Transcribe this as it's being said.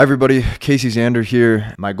Everybody, Casey Zander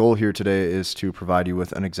here. My goal here today is to provide you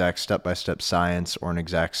with an exact step-by-step science or an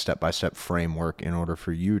exact step-by-step framework in order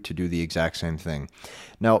for you to do the exact same thing.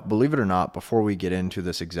 Now, believe it or not, before we get into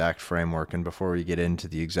this exact framework and before we get into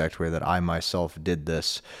the exact way that I myself did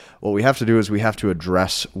this, what we have to do is we have to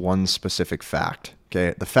address one specific fact.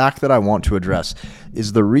 Okay, the fact that I want to address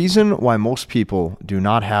is the reason why most people do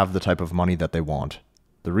not have the type of money that they want.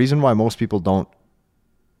 The reason why most people don't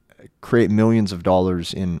create millions of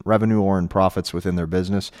dollars in revenue or in profits within their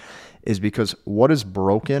business is because what is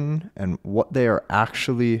broken and what they are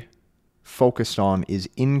actually focused on is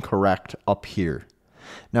incorrect up here.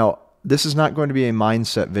 Now, this is not going to be a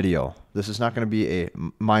mindset video. This is not going to be a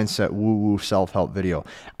mindset woo-woo self-help video.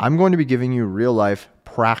 I'm going to be giving you real life,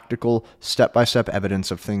 practical, step-by-step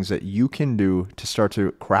evidence of things that you can do to start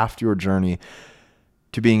to craft your journey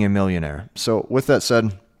to being a millionaire. So with that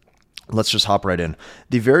said, let's just hop right in.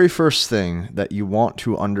 The very first thing that you want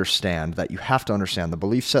to understand, that you have to understand, the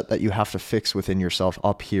belief set that you have to fix within yourself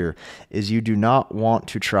up here is you do not want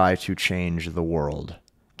to try to change the world.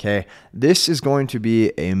 Okay, this is going to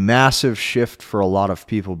be a massive shift for a lot of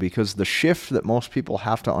people because the shift that most people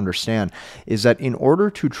have to understand is that in order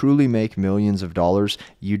to truly make millions of dollars,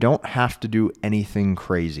 you don't have to do anything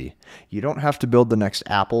crazy. You don't have to build the next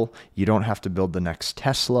Apple. You don't have to build the next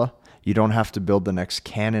Tesla. You don't have to build the next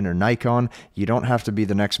Canon or Nikon. You don't have to be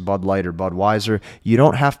the next Bud Light or Budweiser. You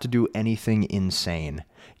don't have to do anything insane.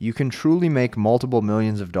 You can truly make multiple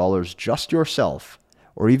millions of dollars just yourself,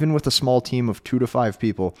 or even with a small team of 2 to 5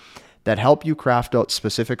 people that help you craft out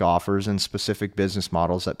specific offers and specific business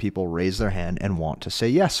models that people raise their hand and want to say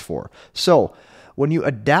yes for. So when you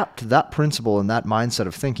adapt that principle and that mindset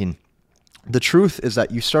of thinking, the truth is that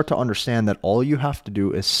you start to understand that all you have to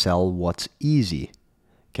do is sell what's easy.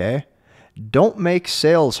 Okay? Don't make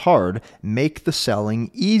sales hard, make the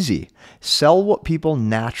selling easy. Sell what people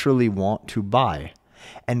naturally want to buy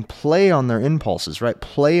and play on their impulses, right?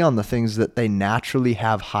 Play on the things that they naturally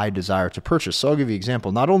have high desire to purchase. So I'll give you an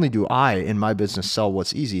example. Not only do I in my business sell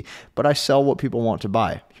what's easy, but I sell what people want to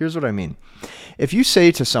buy. Here's what I mean. If you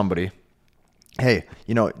say to somebody, hey,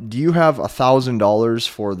 do you have $1,000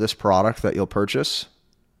 for this product that you'll purchase?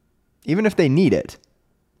 Even if they need it,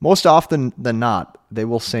 most often than not, they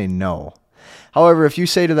will say no. However, if you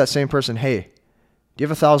say to that same person, hey, do you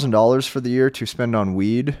have $1,000 for the year to spend on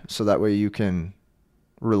weed so that way you can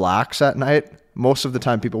relax at night? Most of the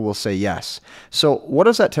time people will say yes. So what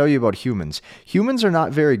does that tell you about humans? Humans are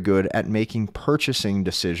not very good at making purchasing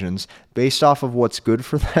decisions based off of what's good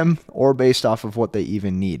for them or based off of what they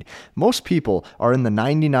even need. Most people are in the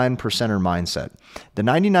 99%er mindset. The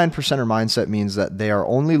 99%er mindset means that they are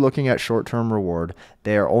only looking at short-term reward.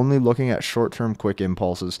 They are only looking at short-term quick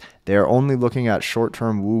impulses. They are only looking at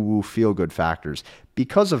short-term woo-woo feel-good factors.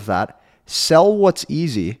 Because of that, sell what's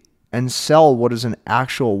easy and sell what is an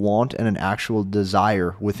actual want and an actual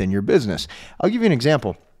desire within your business. I'll give you an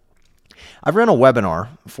example. I've ran a webinar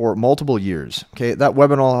for multiple years. Okay, that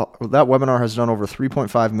webinar has done over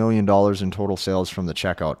 $3.5 million in total sales from the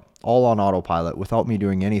checkout, all on autopilot without me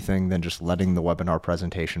doing anything than just letting the webinar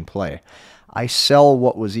presentation play. I sell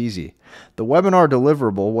what was easy. The webinar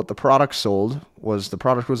deliverable, what the product sold, was the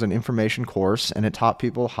product was an information course, and it taught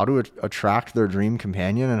people how to attract their dream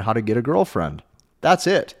companion and how to get a girlfriend. That's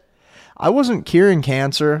it. I wasn't curing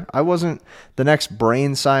cancer. I wasn't the next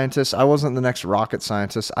brain scientist. I wasn't the next rocket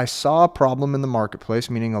scientist. I saw a problem in the marketplace,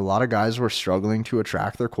 meaning a lot of guys were struggling to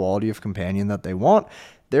attract their quality of companion that they want.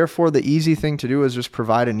 Therefore, the easy thing to do is just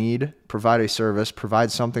provide a need, provide a service,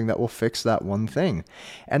 provide something that will fix that one thing.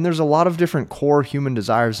 And there's a lot of different core human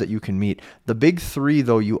desires that you can meet. The big 3,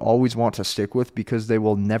 though, you always want to stick with because they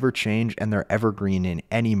will never change and they're evergreen in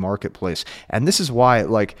any marketplace. And this is why,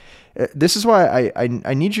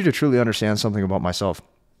 I need you to truly understand something about myself.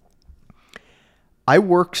 I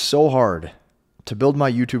worked so hard to build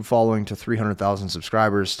my YouTube following to 300,000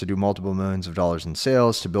 subscribers, to do multiple millions of dollars in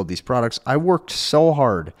sales, to build these products. I worked so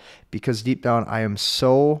hard because deep down I am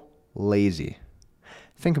so lazy.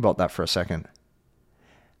 Think about that for a second.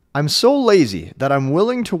 I'm so lazy that I'm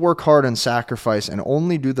willing to work hard and sacrifice and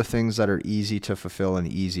only do the things that are easy to fulfill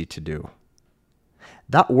and easy to do.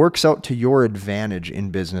 That works out to your advantage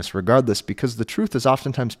in business regardless, because the truth is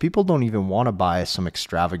oftentimes people don't even want to buy some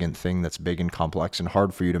extravagant thing that's big and complex and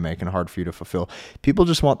hard for you to make and hard for you to fulfill. People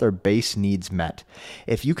just want their base needs met.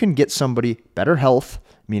 If you can get somebody better health,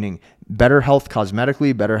 meaning better health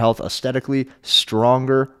cosmetically, better health aesthetically,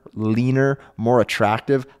 stronger, leaner, more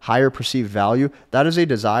attractive, higher perceived value, that is a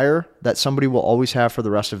desire that somebody will always have for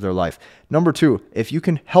the rest of their life. Number two, if you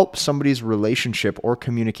can help somebody's relationship or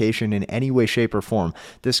communication in any way, shape, or form,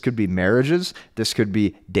 this could be marriages, this could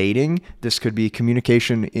be dating, this could be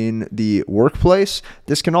communication in the workplace,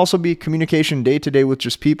 this can also be communication day to day with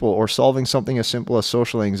just people or solving something as simple as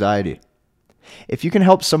social anxiety. If you can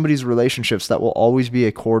help somebody's relationships, that will always be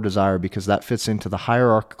a core desire because that fits into the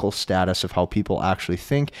hierarchical status of how people actually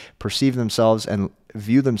think, perceive themselves, and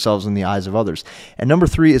view themselves in the eyes of others. And number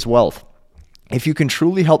three is wealth. If you can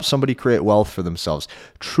truly help somebody create wealth for themselves,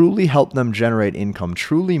 truly help them generate income,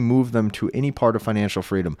 truly move them to any part of financial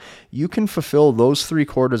freedom, you can fulfill those three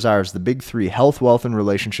core desires, the big three: health, wealth, and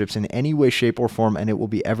relationships, in any way, shape, or form, and it will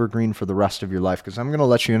be evergreen for the rest of your life. Because I'm going to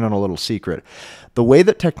let you in on a little secret. The way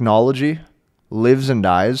that technology lives and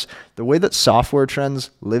dies, the way that software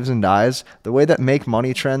trends lives and dies, the way that make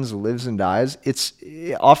money trends lives and dies, it's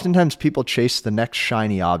oftentimes people chase the next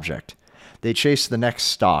shiny object. They chase the next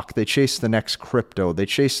stock. They chase the next crypto. They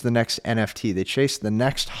chase the next NFT. They chase the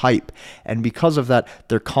next hype. And because of that,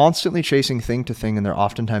 they're constantly chasing thing to thing, and they're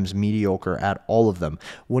oftentimes mediocre at all of them.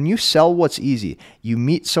 When you sell what's easy, you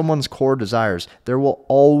meet someone's core desires, there will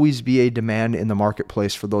always be a demand in the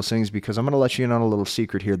marketplace for those things, because I'm going to let you in on a little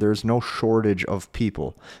secret here. There's no shortage of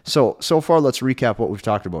people. So far, let's recap what we've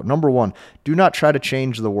talked about. Number one, do not try to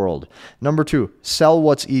change the world. Number two, sell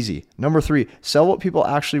what's easy. Number three, sell what people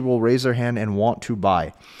actually will raise their hand and want to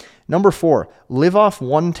buy. Number four, live off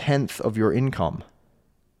 1/10 of your income.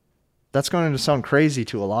 That's going to sound crazy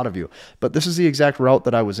to a lot of you, but this is the exact route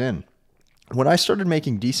that I was in. When I started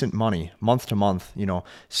making decent money month to month,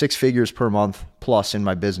 6 figures per month plus in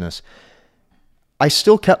my business, I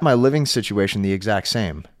still kept my living situation the exact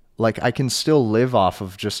same. Like, I can still live off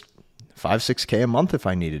of just 5-6K a month if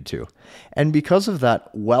I needed to. And because of that,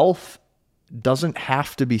 wealth doesn't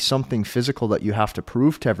have to be something physical that you have to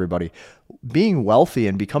prove to everybody. Being wealthy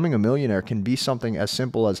and becoming a millionaire can be something as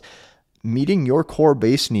simple as meeting your core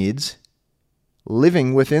base needs,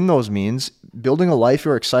 living within those means, building a life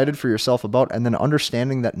you're excited for yourself about, and then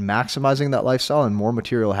understanding that maximizing that lifestyle and more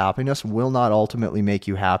material happiness will not ultimately make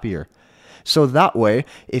you happier. So that way,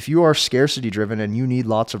 if you are scarcity driven and you need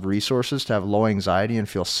lots of resources to have low anxiety and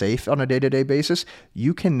feel safe on a day-to-day basis,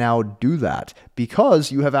 you can now do that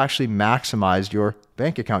because you have actually maximized your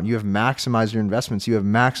bank account. You have maximized your investments. You have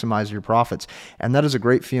maximized your profits. And that is a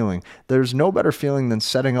great feeling. There's no better feeling than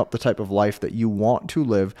setting up the type of life that you want to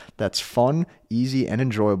live, that's fun, easy, and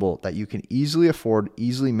enjoyable, that you can easily afford,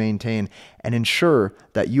 easily maintain, and ensure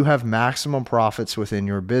that you have maximum profits within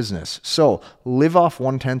your business. So live off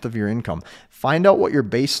 1/10 of your income. Find out what your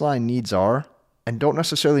baseline needs are and don't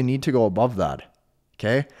necessarily need to go above that.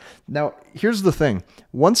 Okay. Now, here's the thing.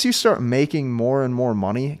 Once you start making more and more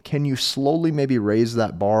money, can you slowly maybe raise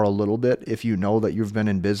that bar a little bit if you know that you've been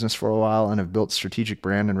in business for a while and have built strategic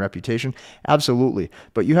brand and reputation? Absolutely.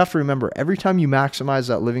 But you have to remember, every time you maximize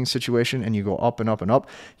that living situation and you go up and up and up,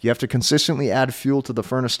 you have to consistently add fuel to the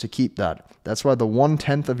furnace to keep that. That's why the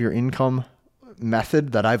 1/10 of your income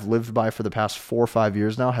method that I've lived by for the past 4 or 5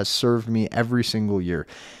 years now has served me every single year.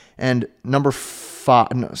 And number five,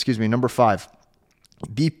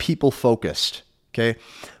 be people focused. Okay.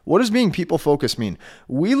 What does being people focused mean?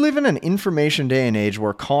 We live in an information day and age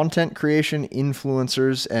where content creation,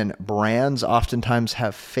 influencers, and brands oftentimes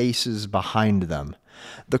have faces behind them.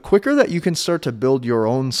 The quicker that you can start to build your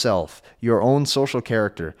own self, your own social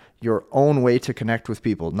character, your own way to connect with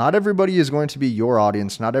people. Not everybody is going to be your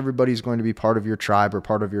audience. Not everybody is going to be part of your tribe or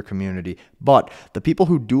part of your community. But the people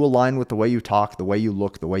who do align with the way you talk, the way you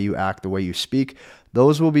look, the way you act, the way you speak,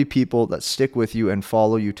 those will be people that stick with you and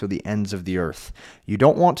follow you to the ends of the earth. You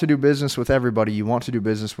don't want to do business with everybody. You want to do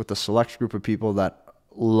business with a select group of people that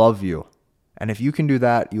love you. And if you can do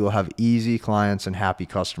that, you will have easy clients and happy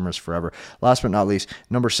customers forever. Last but not least,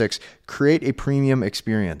 number 6, create a premium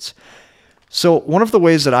experience. So one of the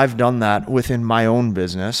ways that I've done that within my own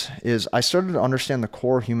business is I started to understand the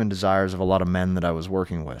core human desires of a lot of men that I was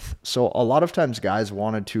working with. So a lot of times guys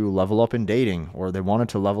wanted to level up in dating, or they wanted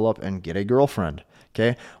to level up and get a girlfriend.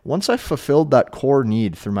 Okay. Once I fulfilled that core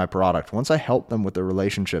need through my product, once I helped them with their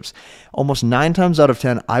relationships, almost 9 times out of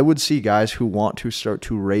 10, I would see guys who want to start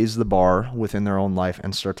to raise the bar within their own life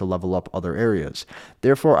and start to level up other areas.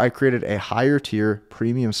 Therefore, I created a higher tier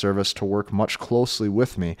premium service to work much closely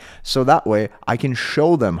with me. So that way, way, I can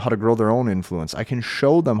show them how to grow their own influence. I can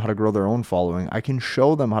show them how to grow their own following. I can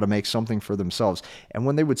show them how to make something for themselves. And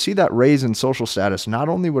when they would see that raise in social status, not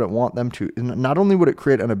only would it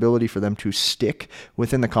create an ability for them to stick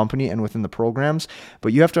within the company and within the programs,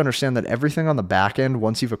 but you have to understand that everything on the back end,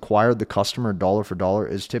 once you've acquired the customer dollar for dollar,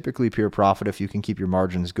 is typically pure profit if you can keep your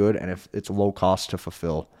margins good and if it's low cost to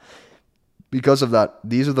fulfill. Because of that,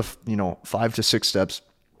 these are the 5 to 6 steps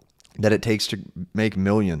that it takes to make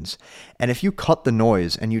millions. And if you cut the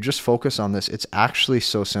noise and you just focus on this, it's actually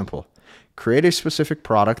so simple. Create a specific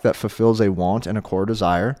product that fulfills a want and a core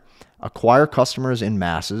desire, acquire customers in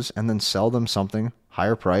masses, and then sell them something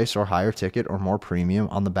higher price or higher ticket or more premium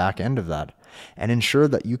on the back end of that. And ensure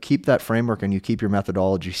that you keep that framework and you keep your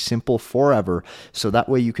methodology simple forever, so that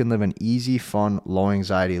way you can live an easy, fun, low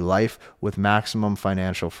anxiety life with maximum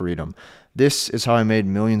financial freedom. This is how I made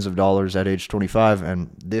millions of dollars at age 25,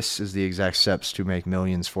 and this is the exact steps to make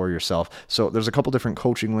millions for yourself. So there's a couple different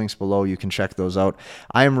coaching links below. You can check those out.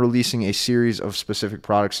 I am releasing a series of specific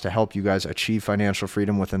products to help you guys achieve financial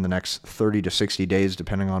freedom within the next 30 to 60 days,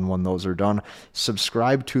 depending on when those are done.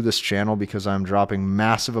 Subscribe to this channel because I'm dropping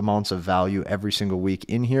massive amounts of value every single week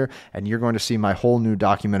in here, and you're going to see my whole new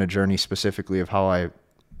documented journey specifically of how I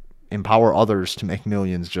empower others to make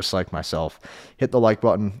millions just like myself. Hit the like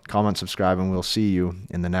button, comment, subscribe, and we'll see you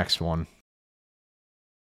in the next one.